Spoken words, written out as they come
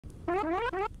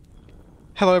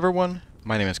Hello everyone,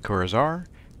 my name is Corazar,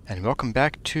 and welcome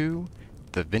back to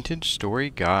the Vintage Story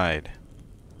Guide.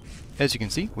 As you can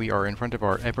see, we are in front of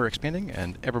our ever-expanding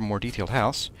and ever more detailed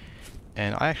house,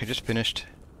 and I actually just finished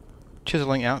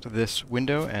chiseling out this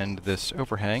window and this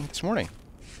overhang this morning.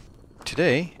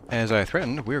 Today, as I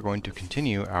threatened, we are going to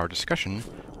continue our discussion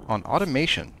on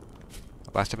automation.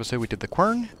 Last episode we did the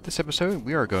quern. This episode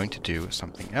we are going to do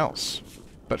something else.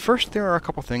 But first there are a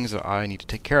couple things that I need to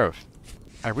take care of.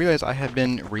 I realize I have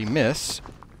been remiss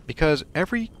because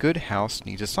every good house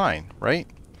needs a sign, right?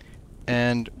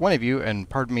 And one of you, and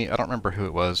pardon me, I don't remember who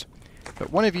it was,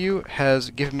 but one of you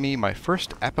has given me my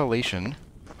first appellation,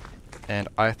 and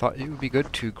I thought it would be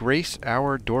good to grace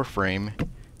our doorframe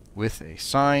with a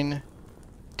sign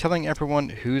telling everyone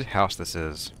whose house this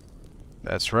is.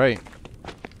 That's right.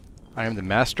 I am the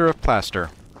master of plaster.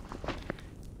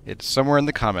 It's somewhere in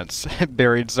the comments,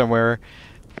 buried somewhere,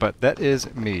 but that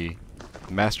is me,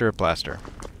 the master of plaster.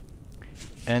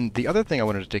 And the other thing I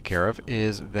wanted to take care of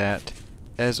is that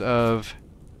as of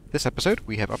this episode,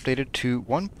 we have updated to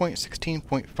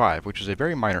 1.16.5, which is a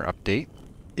very minor update.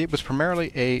 It was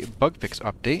primarily a bug fix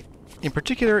update. In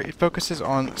particular, it focuses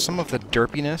on some of the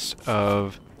derpiness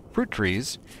of fruit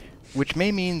trees, which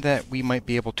may mean that we might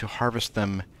be able to harvest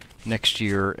them next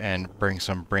year and bring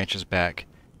some branches back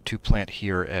to plant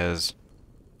here as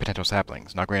potential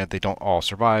saplings. Now granted, they don't all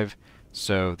survive,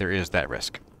 so there is that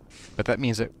risk. But that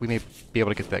means that we may be able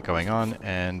to get that going on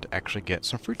and actually get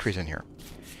some fruit trees in here.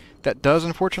 That does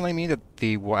unfortunately mean that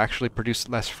they will actually produce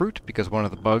less fruit, because one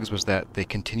of the bugs was that they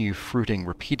continue fruiting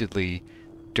repeatedly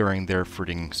during their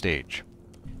fruiting stage.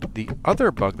 The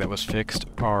other bug that was fixed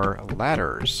are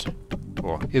ladders.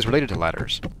 Well, is related to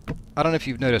ladders. I don't know if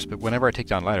you've noticed, but whenever I take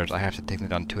down ladders, I have to take them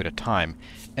down two at a time.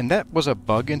 And that was a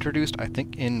bug introduced, I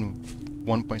think, in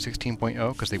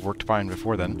 1.16.0, because they worked fine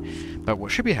before then. But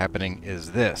what should be happening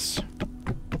is this.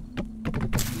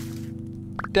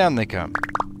 Down they come.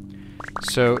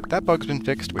 So that bug's been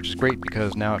fixed, which is great,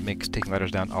 because now it makes taking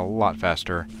ladders down a lot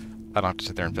faster. I don't have to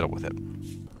sit there and fiddle with it.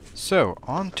 So,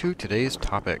 on to today's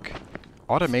topic.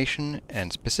 Automation,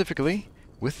 and specifically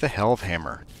with the helve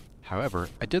hammer. However,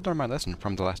 I did learn my lesson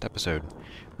from the last episode,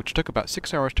 which took about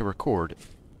 6 hours to record,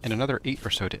 and another 8 or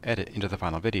so to edit into the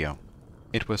final video.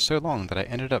 It was so long that I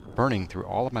ended up burning through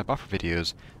all of my buffer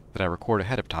videos that I record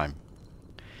ahead of time.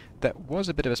 That was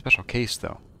a bit of a special case,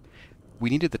 though. We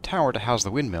needed the tower to house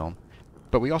the windmill,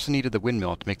 but we also needed the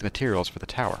windmill to make the materials for the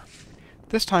tower.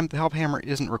 This time, the helve hammer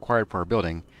isn't required for our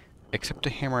building, except to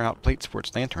hammer out plates for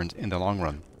its lanterns in the long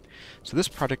run. So this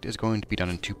project is going to be done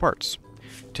in 2 parts.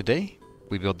 Today,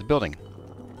 we build the building.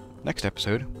 Next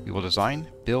episode, we will design,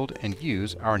 build, and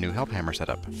use our new helve hammer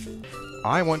setup.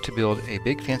 I want to build a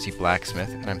big fancy blacksmith,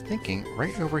 and I'm thinking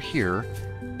right over here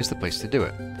is the place to do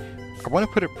it. I want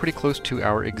to put it pretty close to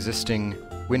our existing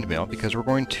windmill, because we're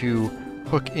going to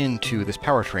hook into this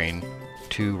power train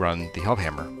to run the helve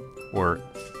hammer, or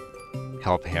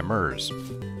helve hammers.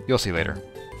 You'll see later.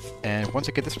 And once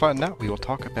I get this flattened out, we will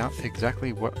talk about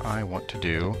exactly what I want to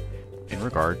do in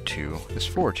regard to this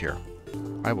forge here.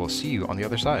 I will see you on the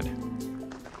other side.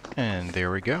 And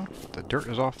there we go. The dirt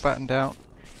is all flattened out,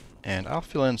 and I'll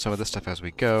fill in some of this stuff as we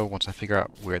go once I figure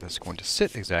out where this is going to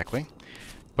sit exactly.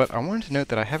 But I wanted to note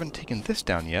that I haven't taken this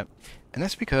down yet, and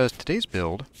that's because today's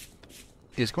build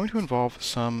is going to involve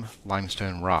some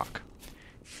limestone rock.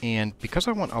 And because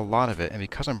I want a lot of it, and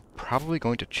because I'm probably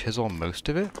going to chisel most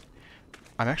of it,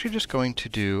 I'm actually just going to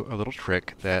do a little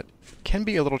trick that can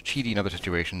be a little cheaty in other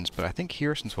situations, but I think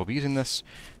here, since we'll be using this,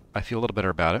 I feel a little better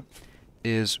about it,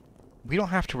 is we don't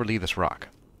have to relieve this rock.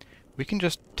 We can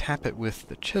just tap it with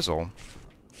the chisel,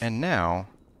 and now,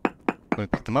 when we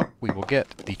pick them up, we will get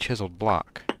the chiseled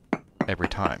block every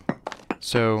time.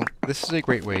 So this is a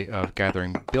great way of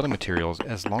gathering building materials,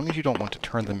 as long as you don't want to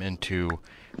turn them into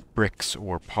bricks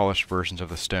or polished versions of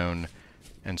the stone,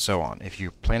 and so on. If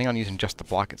you're planning on using just the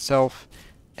block itself,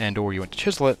 and or you want to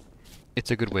chisel it, it's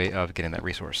a good way of getting that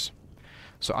resource.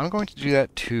 So I'm going to do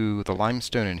that to the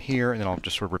limestone in here, and then I'll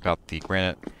just sort of rip out the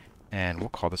granite, and we'll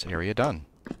call this area done.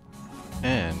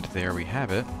 And there we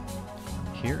have it.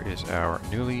 Here is our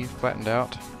newly flattened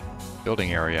out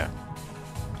building area.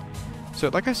 So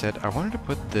like I said, I wanted to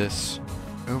put this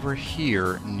over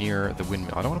here near the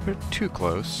windmill. I don't want to put it too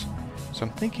close, so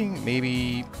I'm thinking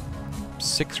maybe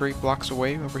 6 or 8 blocks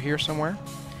away over here somewhere.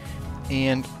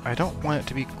 And I don't want it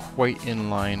to be quite in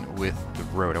line with the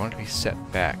road. I want it to be set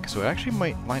back, so it actually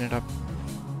might line it up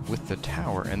with the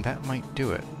tower, and that might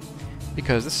do it.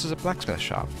 Because this is a blacksmith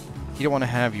shop. You don't want to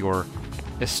have your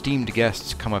esteemed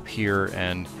guests come up here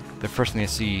and the first thing they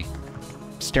see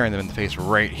staring them in the face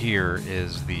right here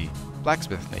is the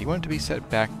Blacksmith. Now you want it to be set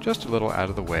back just a little out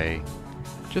of the way,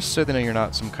 just so they know you're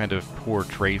not some kind of poor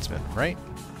tradesman, right?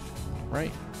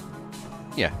 Right?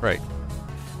 Yeah, right.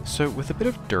 So with a bit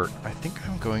of dirt, I think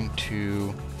I'm going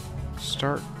to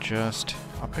start just...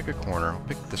 I'll pick a corner. I'll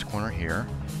pick this corner here.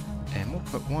 And we'll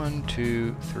put 1,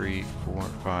 2, 3, 4,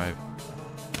 5,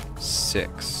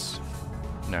 6.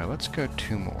 No, let's go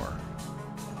 2 more.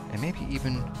 And maybe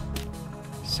even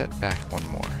set back 1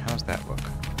 more. How's that look?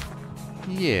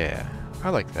 Yeah,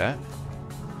 I like that.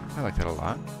 I like that a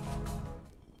lot.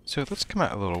 So let's come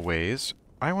out a little ways.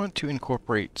 I want to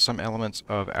incorporate some elements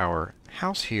of our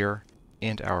house here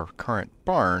and our current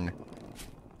barn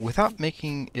without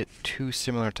making it too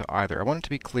similar to either. I want it to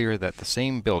be clear that the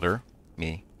same builder,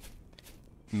 me,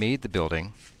 made the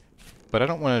building, but I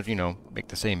don't want to, you know, make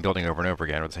the same building over and over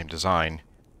again or the same design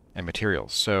and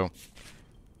materials. So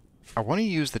I want to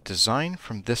use the design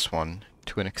from this one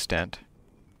to an extent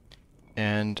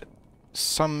and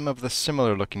some of the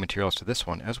similar looking materials to this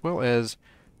one, as well as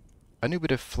a new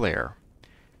bit of flair.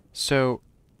 So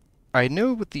I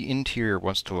know what the interior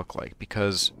wants to look like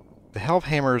because the helve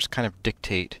hammers kind of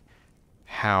dictate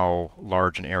how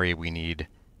large an area we need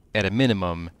at a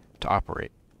minimum to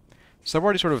operate. So I've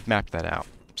already sort of mapped that out.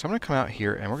 So I'm going to come out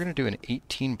here and we're going to do an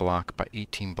 18 block by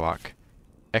 18 block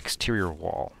exterior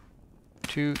wall.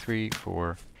 2, 3,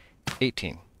 4,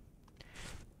 18.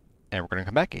 And we're going to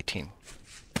come back 18.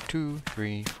 2,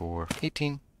 3, 4,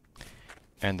 18.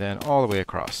 And then all the way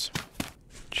across.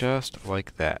 Just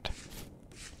like that.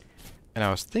 And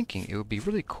I was thinking it would be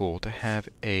really cool to have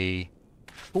a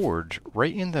forge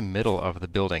right in the middle of the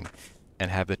building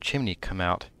and have the chimney come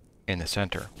out in the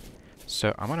center.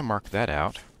 So I'm going to mark that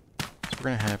out. So we're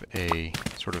going to have a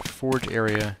sort of forge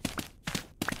area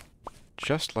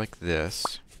just like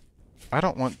this. I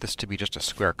don't want this to be just a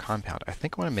square compound. I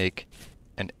think I want to make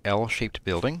an L-shaped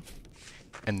building,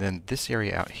 and then this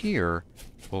area out here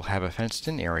will have a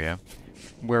fenced-in area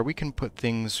where we can put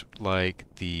things like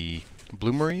the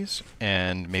bloomeries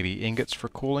and maybe ingots for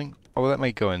cooling. Oh, that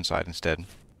might go inside instead.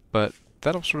 But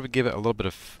that'll sort of give it a little bit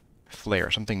of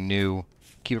flair, something new,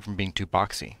 keep it from being too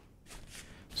boxy.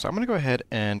 So I'm going to go ahead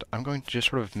and I'm going to just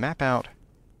sort of map out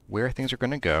where things are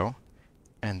going to go,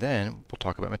 and then we'll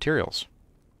talk about materials.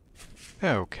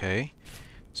 Okay,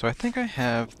 so I think I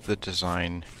have the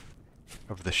design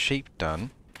of the shape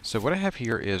done. So what I have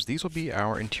here is these will be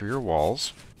our interior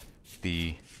walls,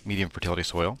 the medium fertility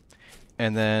soil,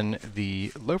 and then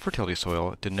the low fertility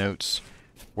soil denotes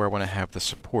where I want to have the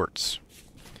supports.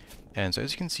 And so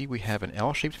as you can see, we have an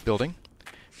L-shaped building.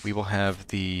 We will have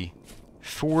the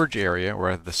forge area,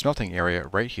 or the smelting area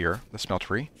right here, the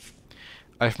smeltery.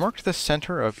 I've marked the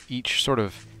center of each sort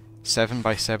of 7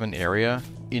 by 7 area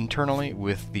internally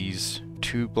with these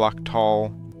 2 block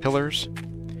tall pillars.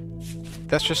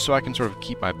 That's just so I can sort of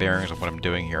keep my bearings on what I'm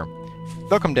doing here.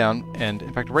 They'll come down, and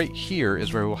in fact right here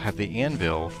is where we'll have the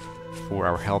anvil for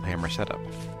our helve hammer setup,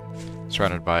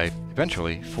 surrounded by,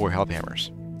 eventually, 4 helve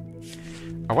hammers.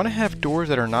 I want to have doors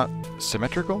that are not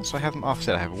symmetrical, so I have them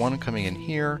offset. I have one coming in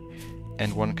here,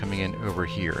 and one coming in over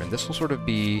here. And this will sort of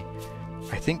be,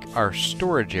 I think, our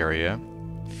storage area,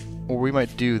 or we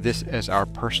might do this as our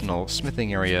personal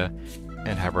smithing area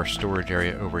and have our storage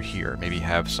area over here. Maybe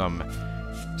have some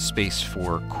space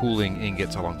for cooling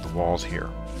ingots along the walls here.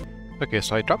 Okay,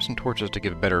 so I dropped some torches to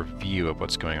give a better view of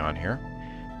what's going on here.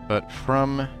 But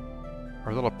from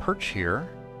our little perch here,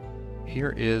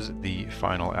 here is the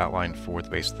final outline for the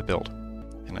base of the build.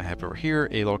 And I have over here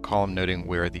a little column noting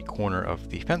where the corner of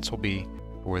the fence will be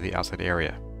for the outside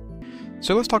area.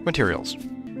 So let's talk materials.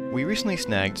 We recently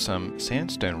snagged some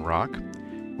sandstone rock,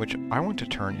 which I want to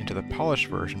turn into the polished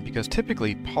version because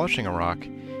typically polishing a rock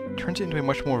turns it into a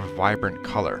much more vibrant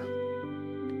color.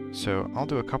 So I'll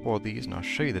do a couple of these and I'll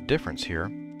show you the difference here.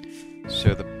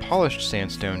 So the polished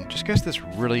sandstone just gets this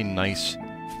really nice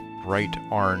bright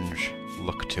orange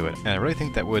look to it, and I really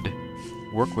think that would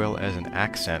work well as an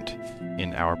accent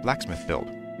in our blacksmith build.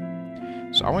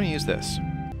 So I want to use this.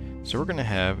 So we're going to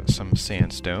have some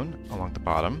sandstone along the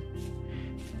bottom,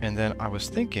 and then I was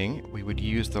thinking we would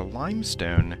use the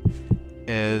limestone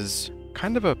as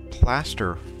kind of a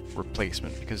plaster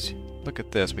replacement, because look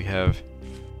at this, we have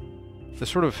the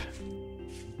sort of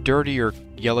dirtier,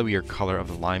 yellowier color of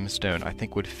the limestone I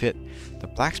think would fit the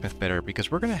blacksmith better,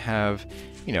 because we're going to have,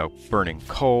 you know, burning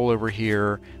coal over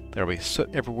here, there'll be soot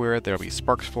everywhere, there'll be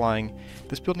sparks flying.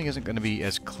 This building isn't going to be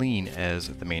as clean as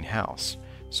the main house.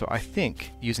 So I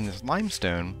think using this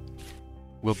limestone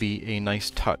will be a nice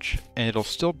touch, and it'll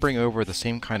still bring over the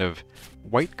same kind of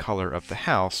white color of the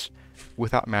house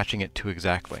without matching it too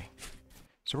exactly.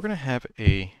 So we're going to have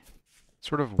a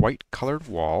sort of white colored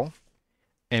wall,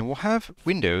 And we'll have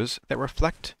windows that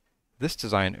reflect this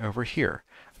design over here.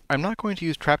 I'm not going to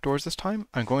use trapdoors this time.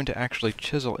 I'm going to actually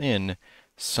chisel in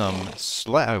some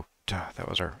slab. Oh, that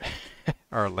was our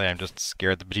our lamb just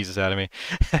scared the bejesus out of me.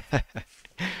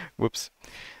 Whoops.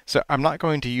 So I'm not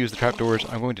going to use the trapdoors.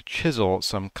 I'm going to chisel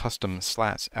some custom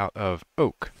slats out of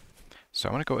oak. So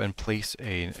I'm going to go and place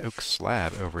an oak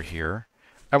slab over here.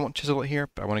 I won't chisel it here,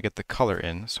 but I want to get the color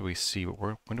in so we see what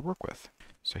we're going to work with.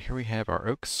 So here we have our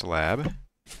oak slab.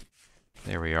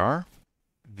 There we are.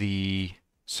 The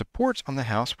supports on the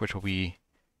house, which will be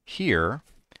here,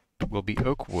 will be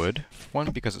oak wood.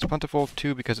 1, because it's plentiful.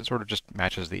 2, because it sort of just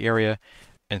matches the area.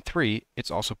 And 3,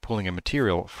 it's also pulling a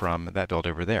material from that build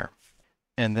over there.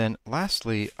 And then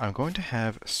lastly, I'm going to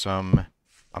have some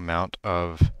amount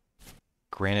of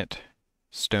granite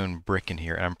stone brick in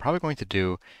here. And I'm probably going to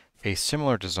do a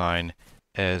similar design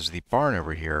as the barn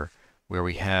over here, where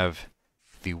we have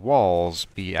the walls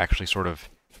be actually sort of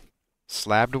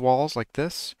slabbed walls like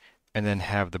this, and then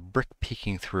have the brick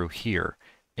peeking through here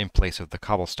in place of the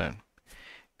cobblestone.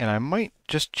 And I might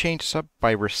just change this up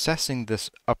by recessing this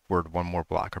upward 1 more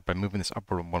block, or by moving this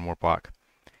upward 1 more block,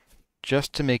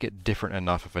 just to make it different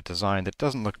enough of a design that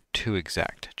doesn't look too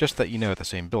exact, just that you know the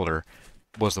same builder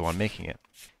was the one making it.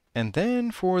 And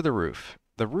then for the roof.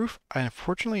 The roof, I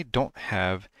unfortunately don't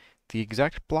have the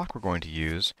exact block we're going to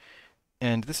use,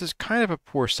 and this is kind of a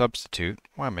poor substitute.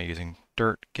 Why am I using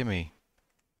dirt? Give me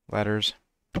ladders.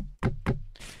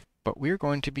 But we're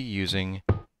going to be using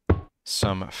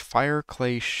some fire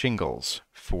clay shingles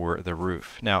for the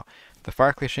roof. Now, the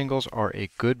fire clay shingles are a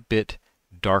good bit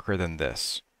darker than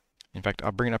this. In fact,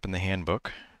 I'll bring it up in the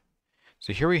handbook.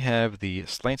 So here we have the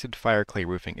slanted fire clay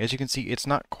roofing. As you can see, it's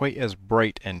not quite as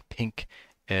bright and pink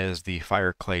as the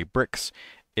fire clay bricks.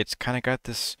 It's kind of got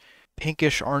this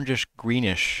pinkish, orangish,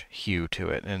 greenish hue to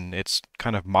it, and it's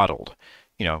kind of mottled,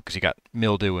 you know, because you got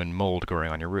mildew and mold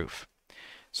growing on your roof.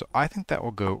 So I think that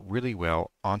will go really well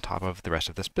on top of the rest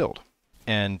of this build.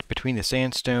 And between the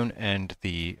sandstone and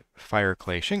the fire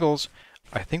clay shingles,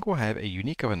 I think we'll have a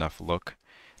unique enough look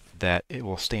that it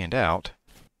will stand out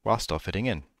while still fitting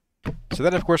in. So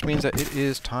that of course means that it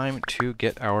is time to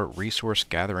get our resource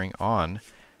gathering on.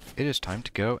 It is time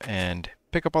to go and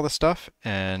pick up all the stuff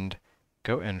and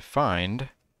go and find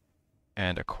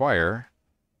and acquire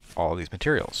all these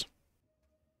materials.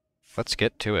 Let's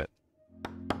get to it.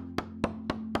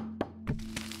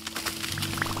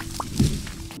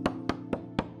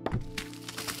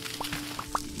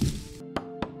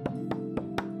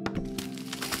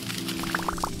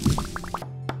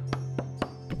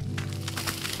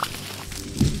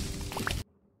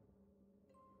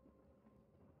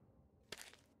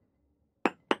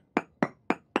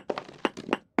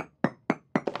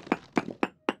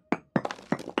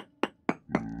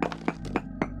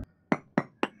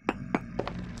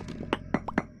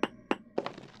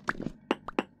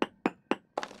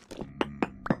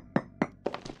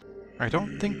 I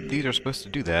don't think these are supposed to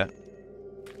do that.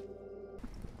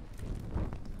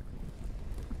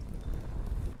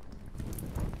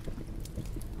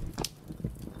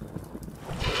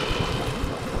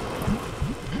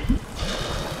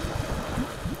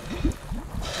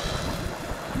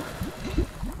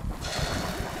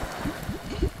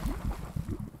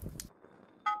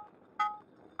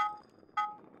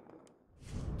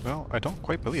 Well, I don't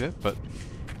quite believe it, but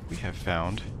we have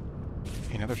found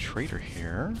another trader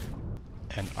here.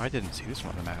 And I didn't see this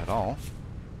one on the map at all,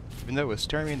 even though it was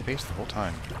staring me in the face the whole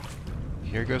time.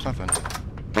 Here goes nothing.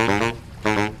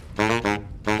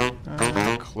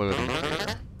 Clothing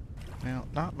trader. Well,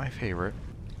 not my favorite,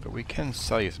 but we can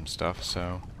sell you some stuff,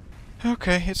 so...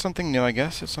 Okay, it's something new, I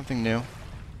guess. It's something new.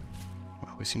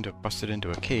 Well, we seem to have busted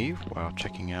into a cave while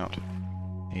checking out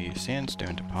a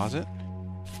sandstone deposit.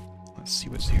 Let's see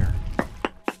what's here.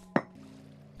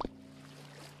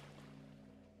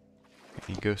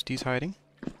 Any ghosties hiding?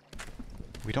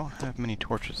 We don't have many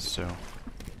torches, so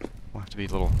we'll have to be a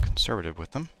little conservative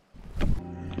with them.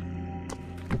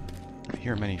 I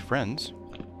hear many friends.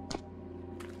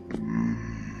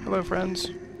 Hello, friends.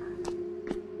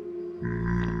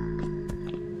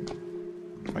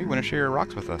 Oh, you want to share your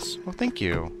rocks with us? Well, thank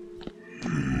you.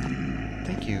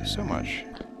 Thank you so much.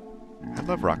 I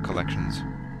love rock collections.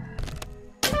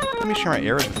 Let me share my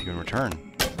arrows with you in return.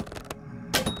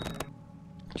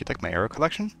 Do you like my arrow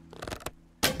collection?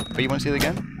 Oh, you want to see it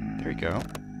again? There you go.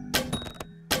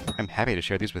 I'm happy to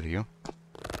share these with you.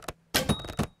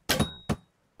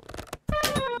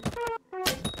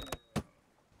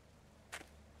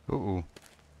 Ooh.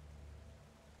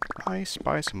 I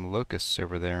spy some locusts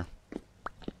over there.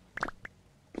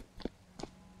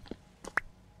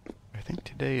 I think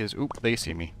today is... Oop, they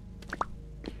see me.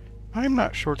 I'm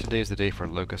not sure today's the day for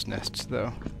locust nests,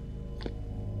 though.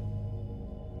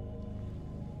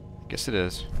 I guess it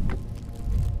is.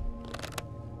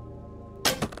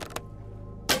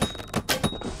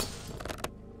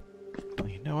 Well,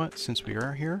 you know what? Since we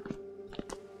are here,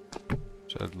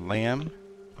 so lamb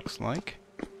looks like.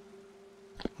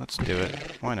 Let's do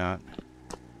it. Why not?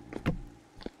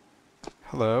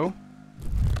 Hello?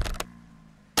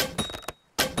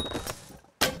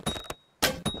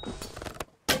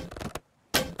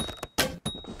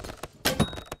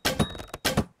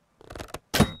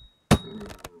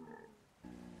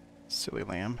 Silly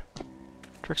lamb.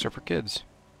 Tricks are for kids.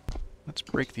 Let's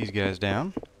break these guys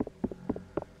down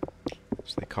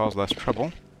so they cause less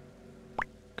trouble.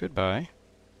 Goodbye.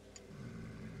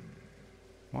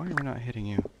 Why are we not hitting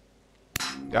you?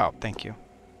 Oh, thank you.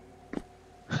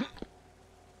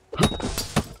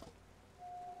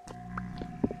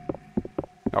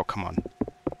 Oh, come on.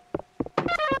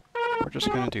 We're just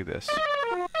gonna do this.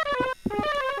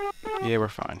 Yeah, we're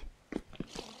fine.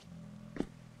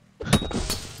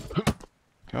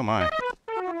 Oh my.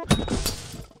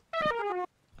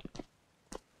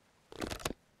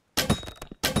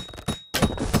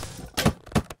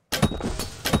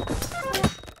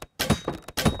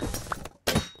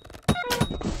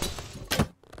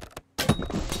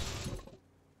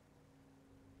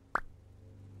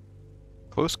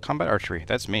 Close combat archery.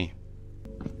 That's me.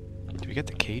 Did we get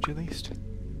the cage at least?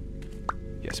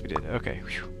 Yes, we did. Okay.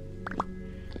 Whew.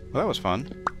 Well, that was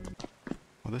fun.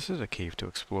 Well, this is a cave to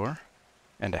explore.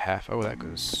 And a half. Oh, that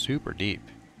goes super deep.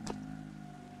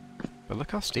 But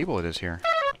look how stable it is here.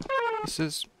 This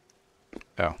is...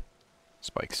 Oh.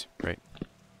 Spikes. Right.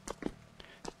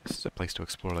 This is a place to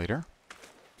explore later.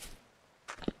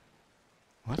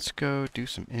 Let's go do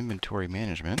some inventory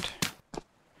management.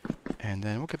 And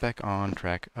then we'll get back on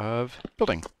track of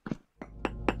building.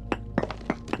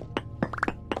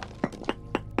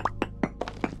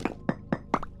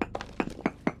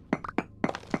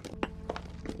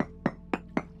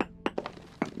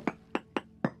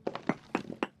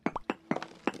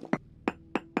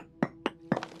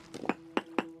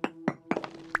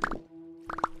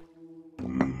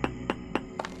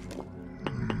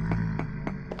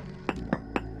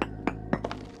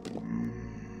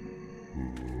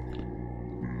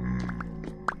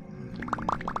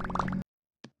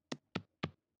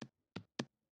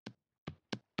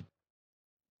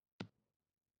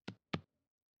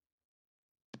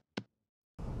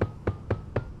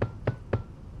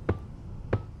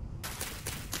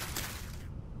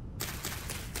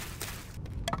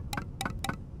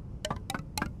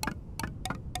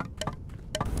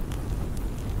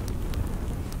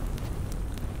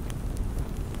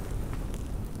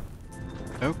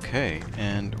 Okay,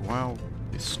 and while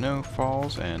the snow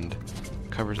falls and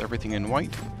covers everything in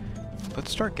white,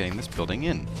 let's start getting this building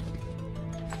in.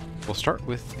 We'll start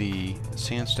with the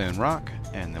sandstone rock,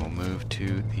 and then we'll move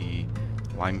to the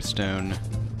limestone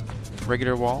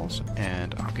regular walls,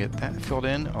 and I'll get that filled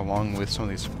in along with some of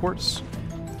these supports,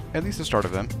 at least the start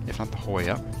of them, if not the whole way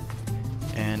up.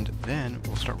 And then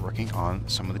we'll start working on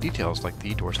some of the details, like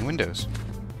the doors and windows.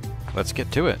 Let's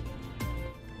get to it.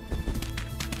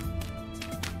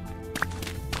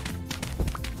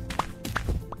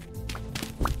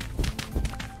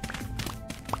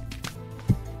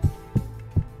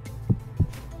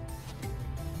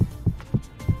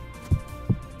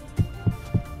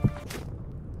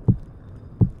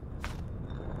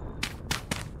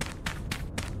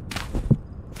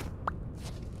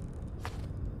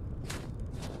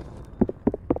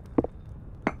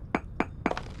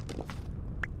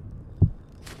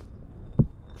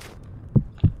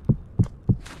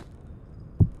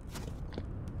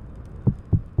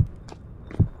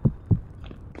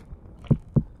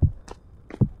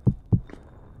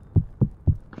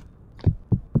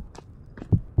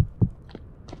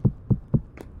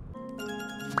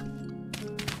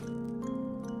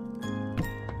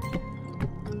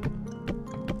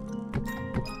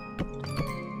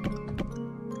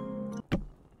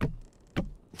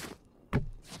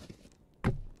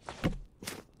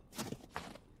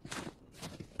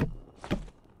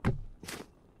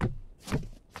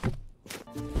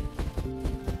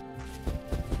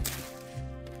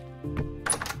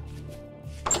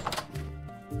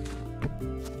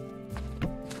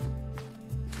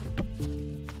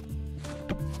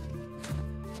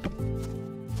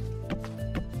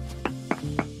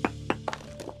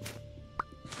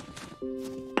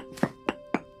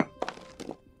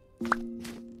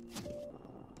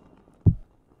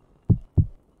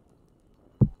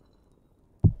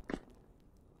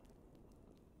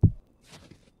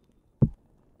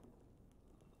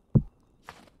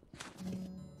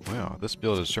 this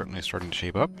build is certainly starting to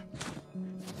shape up.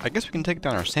 I guess we can take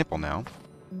down our sample now.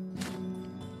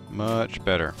 Much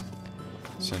better.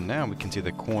 So now we can see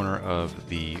the corner of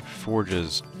the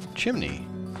forge's chimney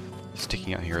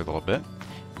sticking out here a little bit.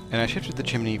 And I shifted the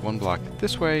chimney one block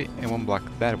this way and one block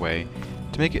that way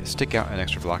to make it stick out an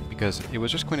extra block, because it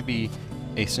was just going to be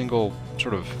a single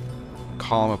sort of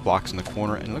column of blocks in the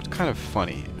corner, and it looked kind of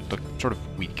funny. It looked sort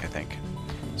of weak, I think.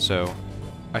 So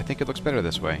I think it looks better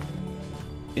this way.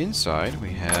 Inside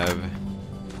we have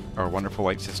our wonderful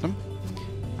light system,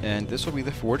 and this will be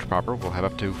the forge proper. We'll have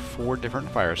up to 4 different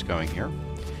fires going here,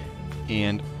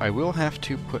 and I will have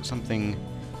to put something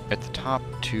at the top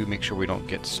to make sure we don't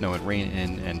get snow and rain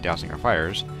in and dousing our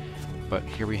fires. But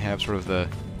here we have sort of the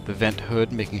vent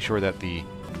hood, making sure that the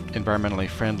environmentally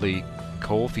friendly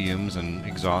coal fumes and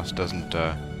exhaust doesn't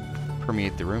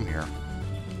permeate the room here.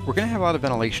 We're going to have a lot of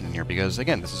ventilation in here because,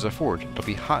 again, this is a forge. It'll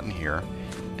be hot in here,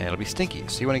 and it'll be stinky,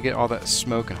 so you want to get all that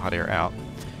smoke and hot air out.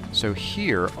 So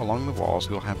here, along the walls,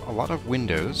 we'll have a lot of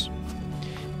windows,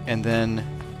 and then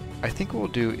I think what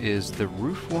we'll do is the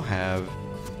roof will have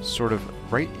sort of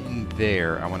right in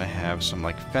there, I want to have some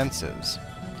like fences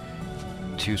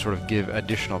to sort of give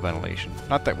additional ventilation.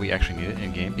 Not that we actually need it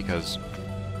in-game, because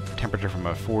temperature from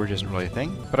a forge isn't really a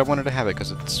thing, but I wanted to have it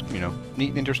because it's, you know, neat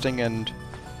and interesting and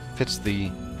fits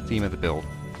the theme of the build.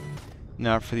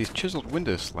 Now for these chiseled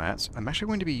window slats, I'm actually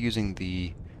going to be using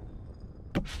the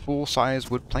full-size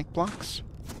wood plank blocks,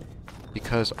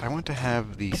 because I want to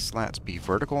have the slats be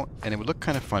vertical, and it would look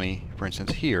kind of funny, for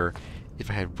instance here, if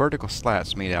I had vertical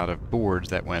slats made out of boards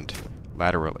that went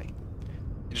laterally.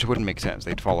 It just wouldn't make sense,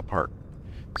 they'd fall apart.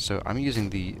 So I'm using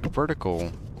the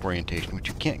vertical orientation, which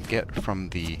you can't get from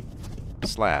the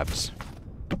slabs,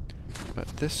 but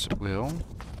this will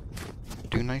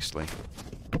do nicely.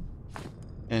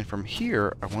 And from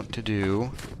here I want to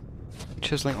do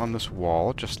chiseling on this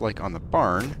wall, just like on the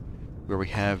barn, where we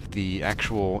have the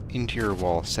actual interior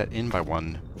wall set in by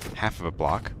 1/2 of a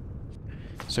block.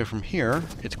 So from here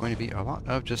it's going to be a lot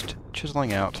of just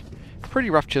chiseling out, pretty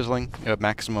rough chiseling at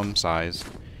maximum size,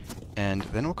 and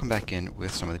then we'll come back in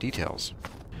with some of the details.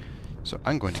 So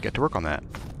I'm going to get to work on that.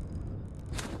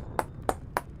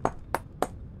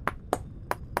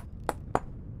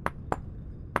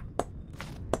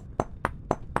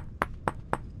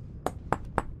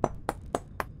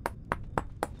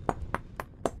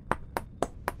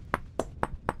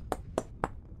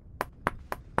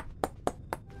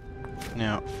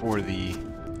 Now for the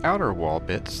outer wall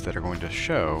bits that are going to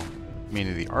show,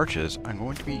 mainly the arches, I'm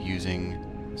going to be using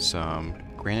some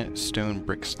granite stone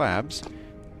brick slabs,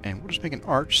 and we'll just make an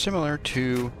arch similar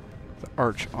to the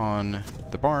arch on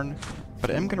the barn, but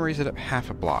I'm going to raise it up 1/2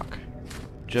 a block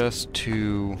just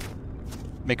to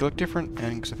make it look different,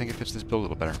 and because I think it fits this build a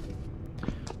little better.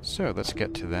 So let's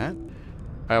get to that.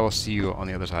 I will see you on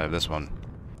the other side of this one.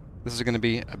 This is going to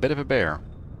be a bit of a bear.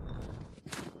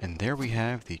 And there we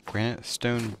have the granite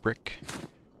stone brick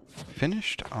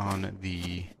finished on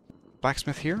the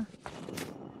blacksmith here,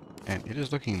 and it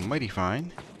is looking mighty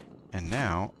fine. And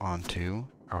now onto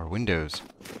our windows.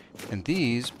 And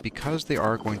these, because they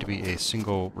are going to be a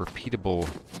single repeatable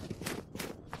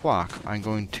block, I'm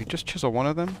going to just chisel one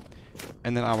of them,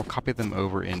 and then I will copy them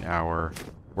over in our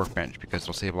workbench because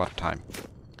it'll save a lot of time.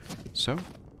 So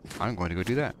I'm going to go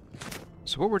do that.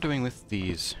 So what we're doing with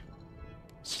these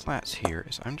slats here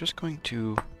is I'm just going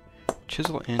to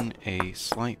chisel in a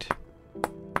slight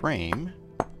frame .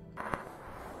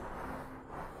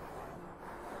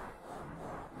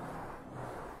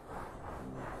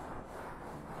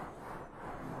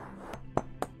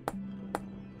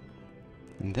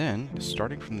 And then,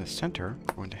 starting from the center,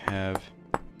 I'm going to have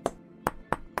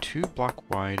 2 block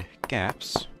wide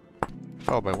gaps,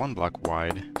 followed by 1 block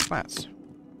wide slats.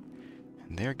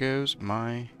 And there goes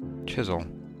my chisel.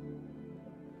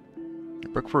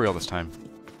 Brick for real this time.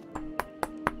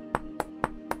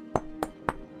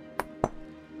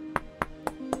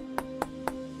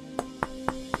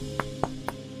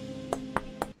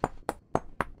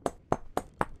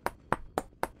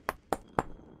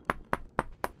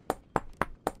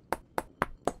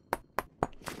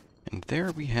 And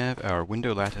there we have our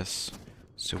window lattice,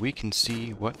 so we can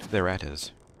see what they're at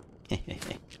is.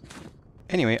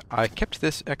 Anyway, I kept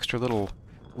this extra little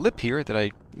lip here that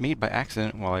I made by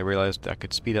accident while I realized I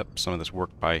could speed up some of this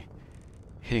work by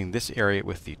hitting this area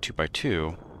with the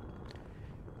 2x2.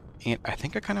 And I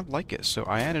think I kind of like it, so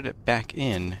I added it back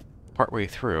in partway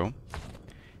through.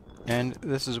 And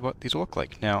this is what these will look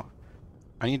like. Now,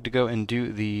 I need to go and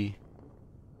do the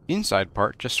inside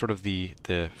part, just sort of the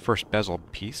first bezel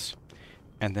piece.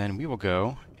 And then we will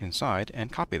go inside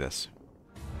and copy this.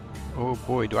 Oh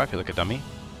boy, do I feel like a dummy.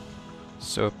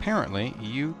 So apparently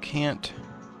you can't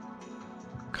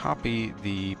copy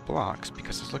the blocks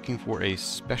because it's looking for a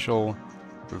special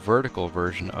vertical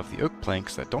version of the oak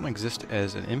planks that don't exist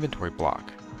as an inventory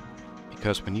block.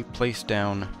 Because when you place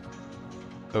down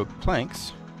oak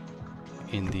planks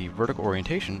in the vertical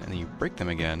orientation and then you break them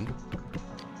again,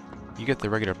 you get the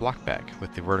regular block back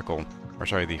with the vertical, or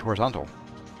sorry, the horizontal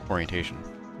orientation.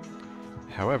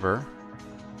 However,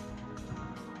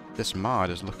 this mod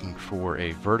is looking for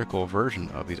a vertical version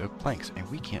of these oak planks, and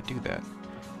we can't do that.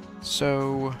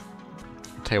 So,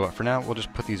 tell you what, for now, we'll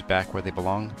just put these back where they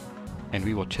belong, and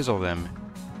we will chisel them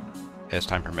as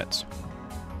time permits.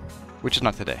 Which is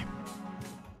not today.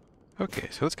 Okay,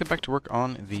 so let's get back to work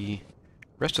on the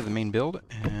rest of the main build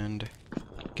and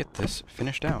get this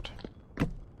finished out.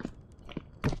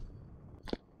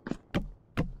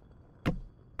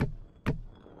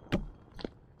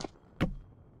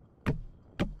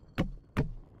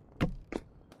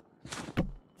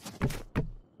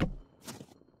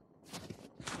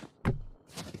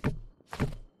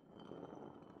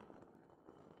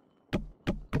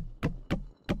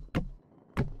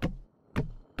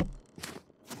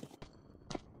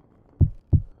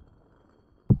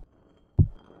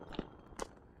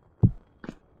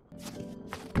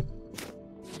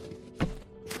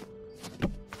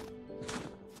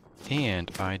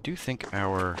 And I do think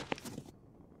our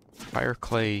fire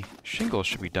clay shingles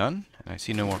should be done. And I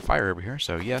see no more fire over here,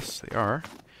 so yes, they are.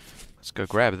 Let's go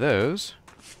grab those.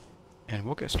 And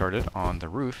we'll get started on the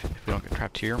roof if we don't get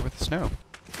trapped here with the snow.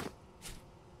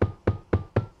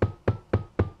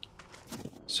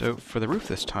 So for the roof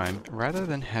this time, rather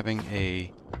than having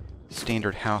a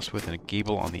standard house with a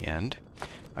gable on the end,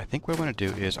 I think what I want to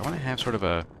do is I want to have sort of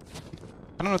a,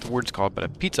 I don't know what the word's called, but a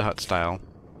Pizza Hut style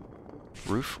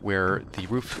roof where the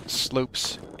roof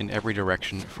slopes in every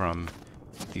direction from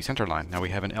the center line. Now we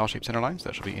have an L-shaped center line, so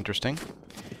that should be interesting.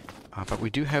 But we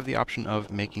do have the option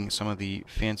of making some of the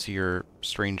fancier,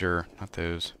 stranger, not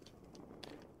those,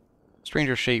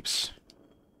 stranger shapes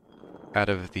out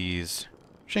of these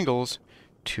shingles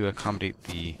to accommodate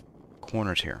the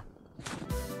corners here.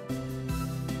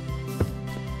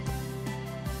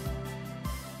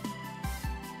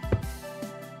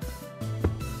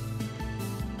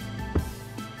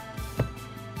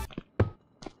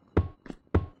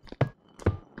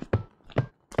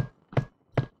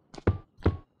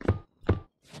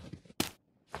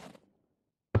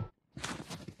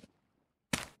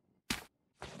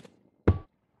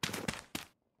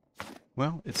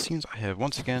 Well, it seems I have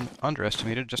once again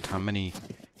underestimated just how many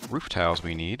roof tiles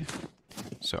we need.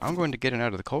 So I'm going to get it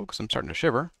out of the cold because I'm starting to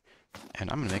shiver, and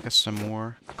I'm going to make us some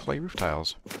more clay roof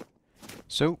tiles.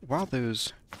 So while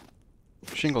those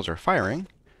shingles are firing,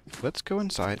 let's go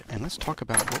inside and let's talk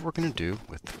about what we're going to do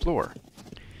with the floor.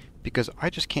 Because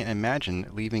I just can't imagine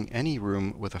leaving any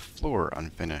room with a floor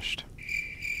unfinished.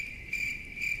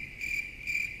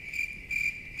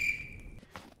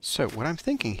 So what I'm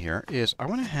thinking here is I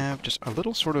want to have just a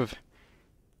little sort of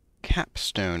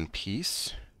capstone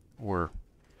piece, or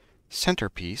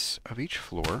centerpiece of each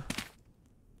floor,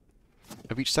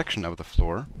 of each section of the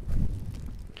floor.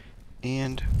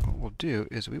 And what we'll do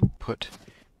is we will put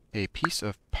a piece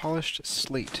of polished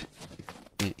slate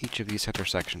in each of these center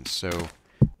sections. So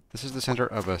this is the center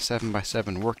of a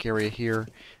 7x7 work area here.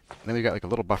 Then we've got like a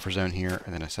little buffer zone here,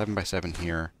 and then a 7x7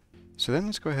 here. So then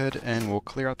let's go ahead and we'll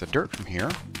clear out the dirt from here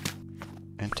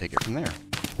and take it from there.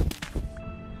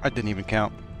 I didn't even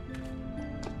count.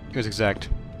 It was exact.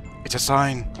 It's a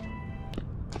sign!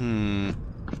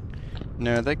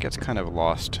 No, that gets kind of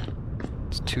lost.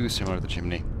 It's too similar to the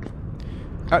chimney.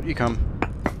 Out you come.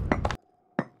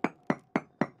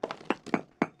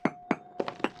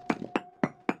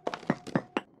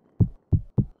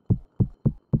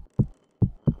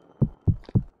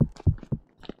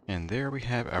 And there we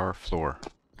have our floor.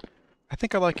 I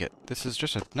think I like it. This is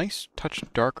just a nice touch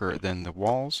darker than the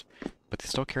walls, but they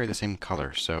still carry the same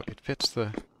color, so it fits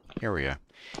the area.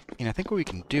 And I think what we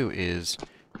can do is,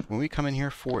 when we come in here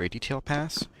for a detail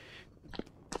pass,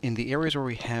 in the areas where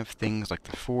we have things like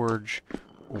the forge,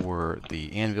 or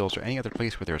the anvils, or any other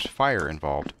place where there's fire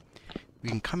involved, we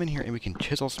can come in here and we can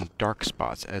chisel some dark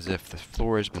spots, as if the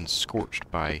floor has been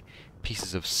scorched by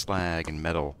pieces of slag and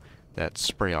metal that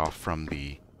spray off from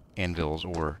the anvils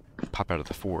or pop out of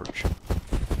the forge.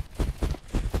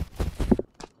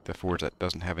 The forge that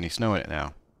doesn't have any snow in it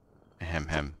now. Ahem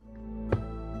hem.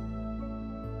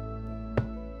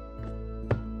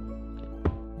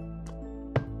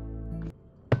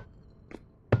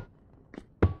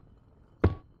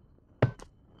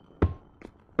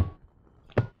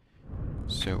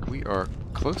 So we are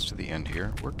close to the end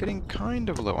here. We're getting kind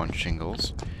of low on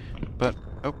shingles, but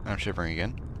Oh, I'm shivering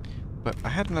again. But I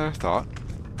had another thought,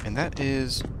 and that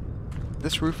is,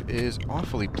 this roof is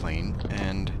awfully plain,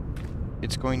 and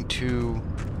it's going to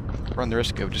run the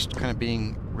risk of just kind of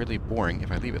being really boring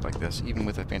if I leave it like this, even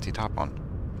with a fancy top on.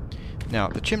 Now,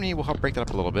 the chimney will help break that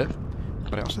up a little bit,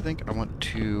 but I also think I want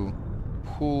to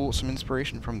pull some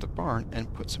inspiration from the barn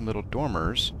and put some little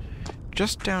dormers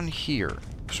just down here,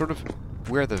 sort of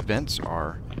where the vents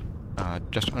are,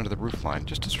 just under the roof line,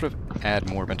 just to sort of add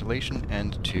more ventilation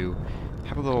and to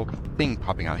have a little thing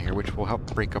popping out here, which will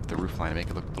help break up the roof line and make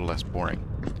it look a little less boring.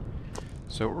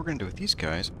 So what we're going to do with these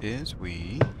guys is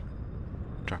we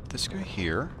drop this guy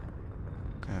here,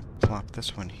 going to plop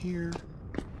this one here,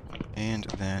 and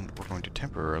then we're going to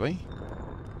temporarily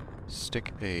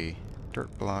stick a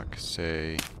dirt block,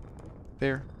 say,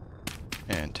 there,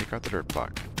 and take out the dirt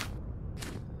block.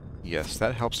 Yes,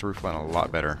 that helps the roof line a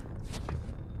lot better.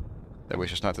 That way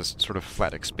it's just not this sort of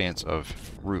flat expanse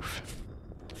of roof.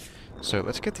 So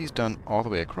let's get these done all the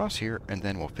way across here, and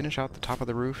then we'll finish out the top of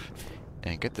the roof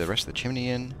and get the rest of the chimney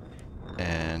in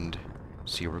and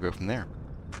see where we go from there.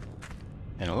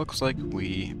 And it looks like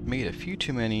we made a few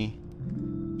too many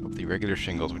of the regular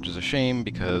shingles, which is a shame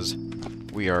because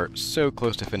we are so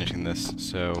close to finishing this.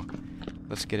 So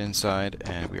let's get inside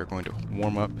and we are going to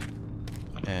warm up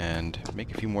and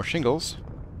make a few more shingles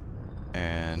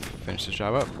and finish the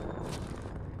job up.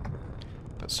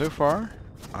 But so far,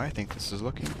 I think this is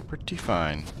looking pretty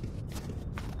fine.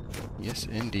 Yes,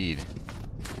 indeed.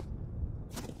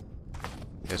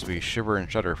 As we shiver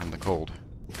and shudder from the cold.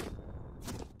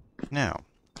 Now,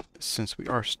 since we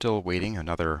are still waiting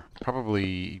another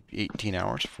probably 18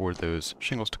 hours for those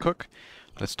shingles to cook,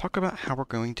 let's talk about how we're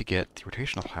going to get the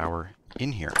rotational power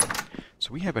in here.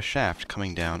 So we have a shaft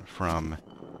coming down from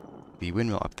the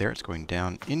windmill up there. It's going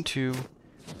down into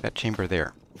that chamber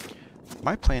there.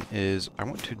 My plan is I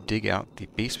want to dig out the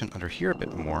basement under here a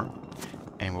bit more,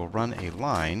 and we'll run a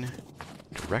line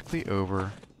directly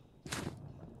over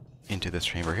into this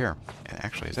chamber here. And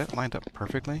actually, is that lined up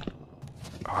perfectly?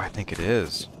 Oh, I think it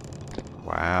is.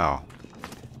 Wow.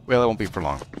 Well, it won't be for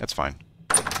long. That's fine.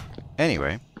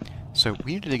 Anyway, so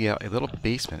we need to dig out a little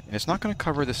basement, and it's not going to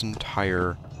cover this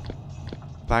entire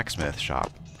blacksmith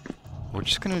shop. We're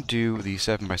just going to do the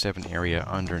 7x7 area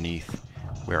underneath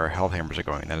where our helve hammers are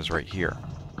going. That is right here.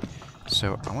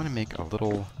 So I want to make a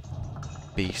little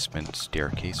basement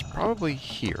staircase, probably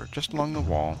here, just along the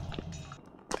wall.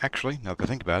 Actually, now that I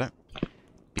think about it,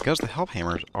 because the helve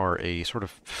hammers are a sort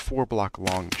of 4-block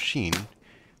long machine,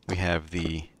 we have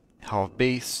the helve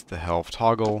base, the helve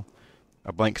toggle,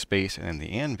 a blank space, and then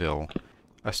the anvil.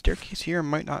 A staircase here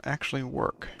might not actually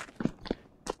work.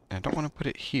 And I don't want to put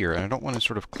it here, and I don't want to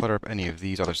sort of clutter up any of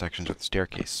these other sections with the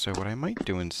staircase. So what I might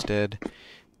do instead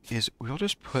is we'll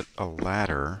just put a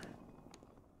ladder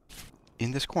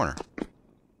in this corner.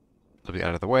 It'll be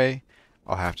out of the way.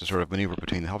 I'll have to sort of maneuver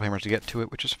between the helve hammers to get to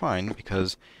it, which is fine,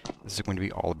 because this is going to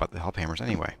be all about the helve hammers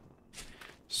anyway.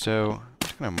 So I'm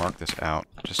just going to mark this out,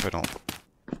 just so I don't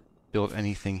build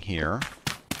anything here.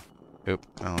 Oop,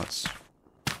 well, let's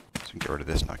get rid of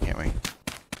this now, can't we?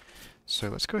 So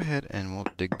let's go ahead and we'll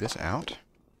dig this out.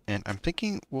 And I'm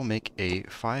thinking we'll make a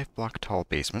 5-block tall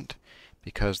basement,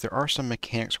 because there are some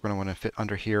mechanics we're going to want to fit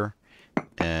under here,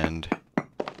 and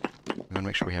we're going to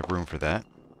make sure we have room for that.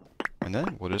 And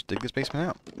then we'll just dig this basement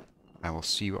out. I will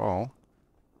see you all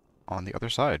on the other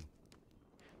side.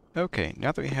 Okay,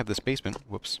 now that we have this basement,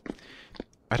 whoops,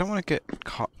 I don't want to get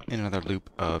caught in another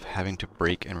loop of having to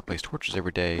break and replace torches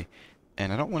every day,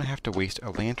 and I don't want to have to waste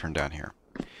a lantern down here.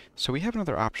 So we have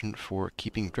another option for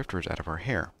keeping drifters out of our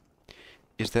hair.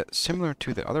 Is that similar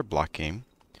to the other block game,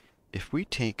 if we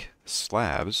take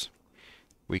slabs,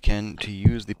 we can, to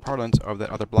use the parlance of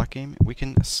that other block game, we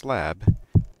can slab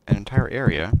an entire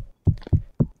area.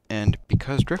 And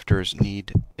because drifters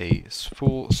need a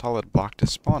full solid block to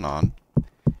spawn on,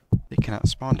 they cannot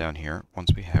spawn down here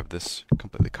once we have this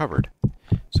completely covered.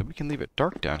 So we can leave it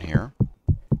dark down here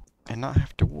and not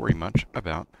have to worry much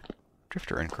about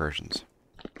drifter incursions.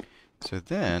 So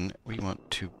then we want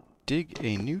to dig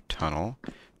a new tunnel,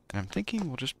 and I'm thinking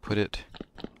we'll just put it,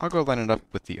 I'll go line it up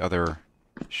with the other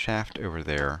shaft over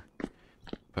there,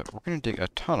 but we're going to dig a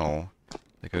tunnel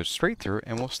that goes straight through,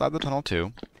 and we'll slab the tunnel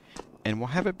too. And we'll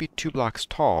have it be 2 blocks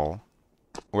tall,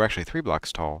 or actually 3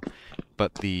 blocks tall,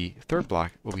 but the 3rd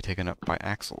block will be taken up by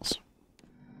axles.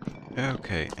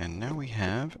 Okay, and now we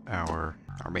have our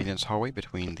maintenance hallway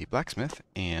between the blacksmith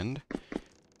and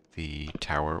the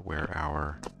tower where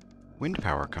our wind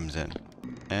power comes in.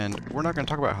 And we're not going to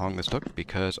talk about how long this took,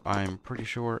 because I'm pretty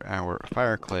sure our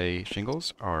fire clay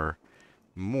shingles are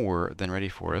more than ready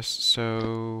for us,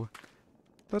 so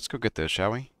let's go get those,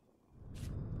 shall we?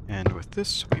 And with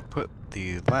this, we put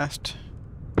the last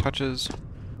touches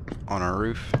on our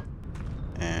roof,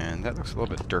 and that looks a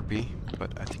little bit derpy,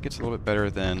 but I think it's a little bit better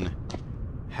than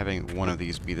having one of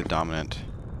these be the dominant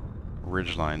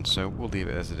ridgeline, so we'll leave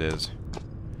it as it is.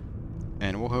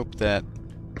 And we'll hope that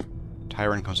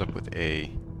Dauron comes up with a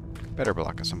better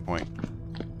block at some point.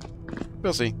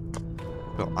 We'll see.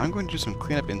 Well, I'm going to do some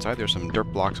cleanup inside. There's some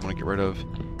dirt blocks I want to get rid of,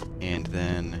 and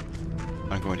then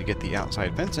I'm going to get the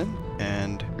outside fence in,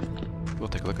 and we'll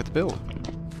take a look at the build.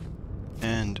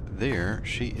 And there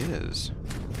she is.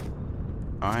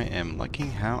 I am liking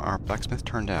how our blacksmith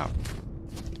turned out.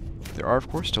 There are, of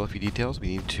course, still a few details. We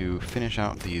need to finish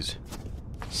out these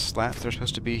slats that are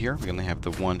supposed to be here. We only have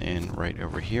the one in right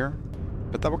over here,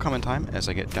 but that will come in time as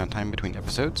I get downtime between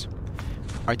episodes.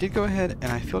 I did go ahead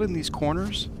and I filled in these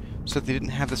corners so that they didn't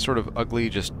have this sort of ugly,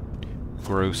 just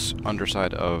gross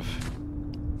underside of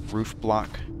roof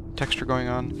block texture going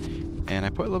on, and I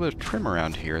put a little bit of trim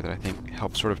around here that I think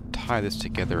helps sort of tie this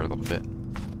together a little bit.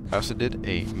 I also did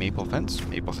a maple fence.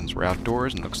 Maple, since we're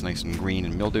outdoors and looks nice and green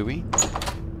and mildewy,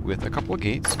 with a couple of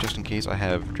gates just in case I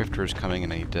have drifters coming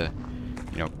and I need to,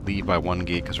 you know, leave by one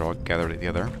gate because they're all gathered at the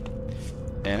other.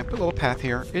 And I put a little path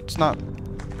here. It's not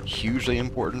hugely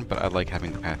important, but I like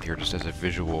having the path here just as a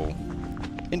visual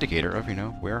indicator of, you know,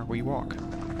 where we walk.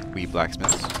 We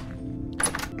blacksmiths.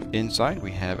 Inside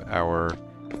we have our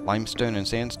limestone and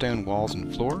sandstone walls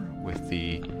and floor with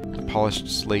the polished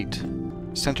slate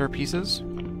centerpieces.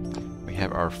 We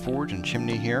have our forge and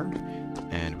chimney here,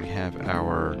 and we have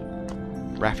our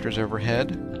rafters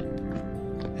overhead.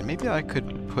 And maybe I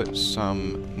could put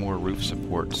some more roof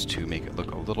supports to make it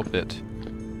look a little bit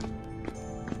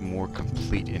more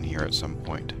complete in here at some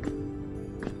point.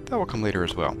 That will come later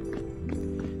as well.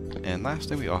 And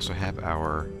lastly, we also have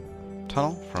our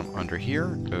tunnel from under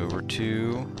here over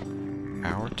to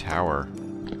our tower.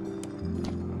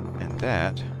 And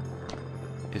that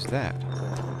is that.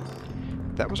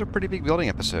 That was a pretty big building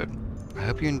episode. I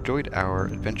hope you enjoyed our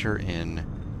adventure in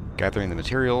gathering the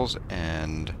materials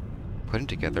and putting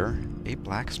together a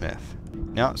blacksmith.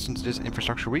 Now, since it is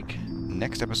Infrastructure Week,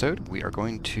 next episode we are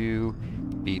going to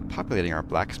be populating our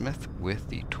blacksmith with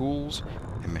the tools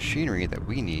and machinery that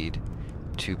we need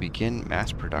to begin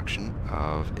mass production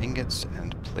of ingots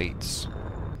and plates.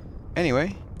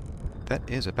 Anyway, that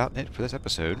is about it for this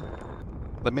episode.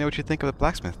 Let me know what you think of the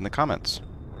blacksmith in the comments.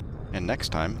 And next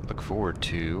time, look forward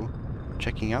to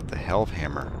checking out the helve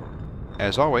hammer.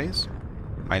 As always,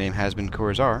 my name has been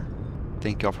Kurazar.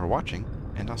 Thank you all for watching,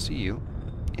 and I'll see you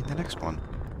in the next one.